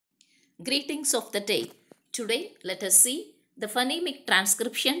Greetings of the day. Today, let us see the phonemic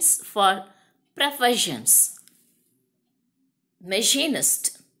transcriptions for professions.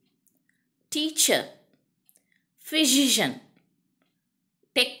 Machinist, teacher, physician,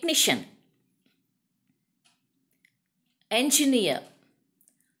 technician, engineer,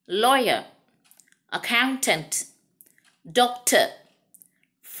 lawyer, accountant, doctor,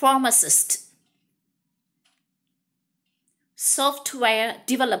 pharmacist, software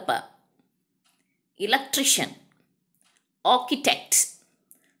developer, electrician, architect,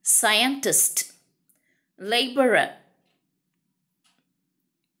 scientist, laborer,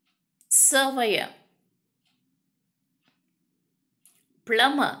 surveyor,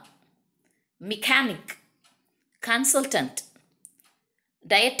 plumber, mechanic, consultant,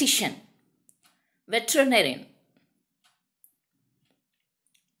 dietitian, veterinarian,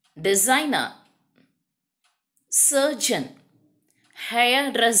 designer, surgeon,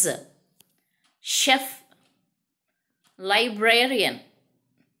 hairdresser, chef, librarian,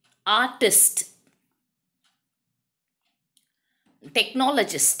 artist,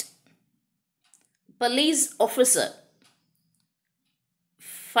 technologist, police officer,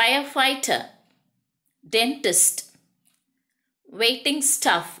 firefighter, dentist, waiting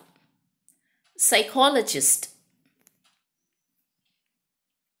staff, psychologist,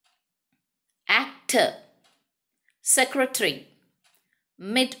 actor, secretary,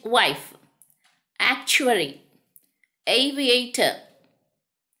 midwife, actuary, aviator,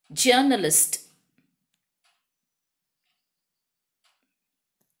 journalist,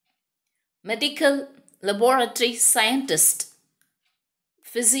 medical laboratory scientist,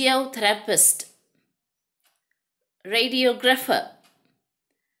 physiotherapist, radiographer,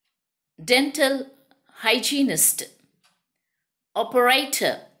 dental hygienist,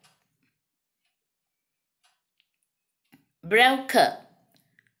 operator, broker,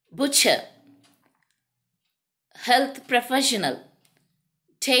 butcher, health professional,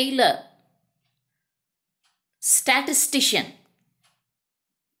 tailor, statistician.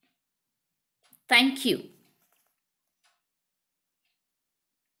 Thank you.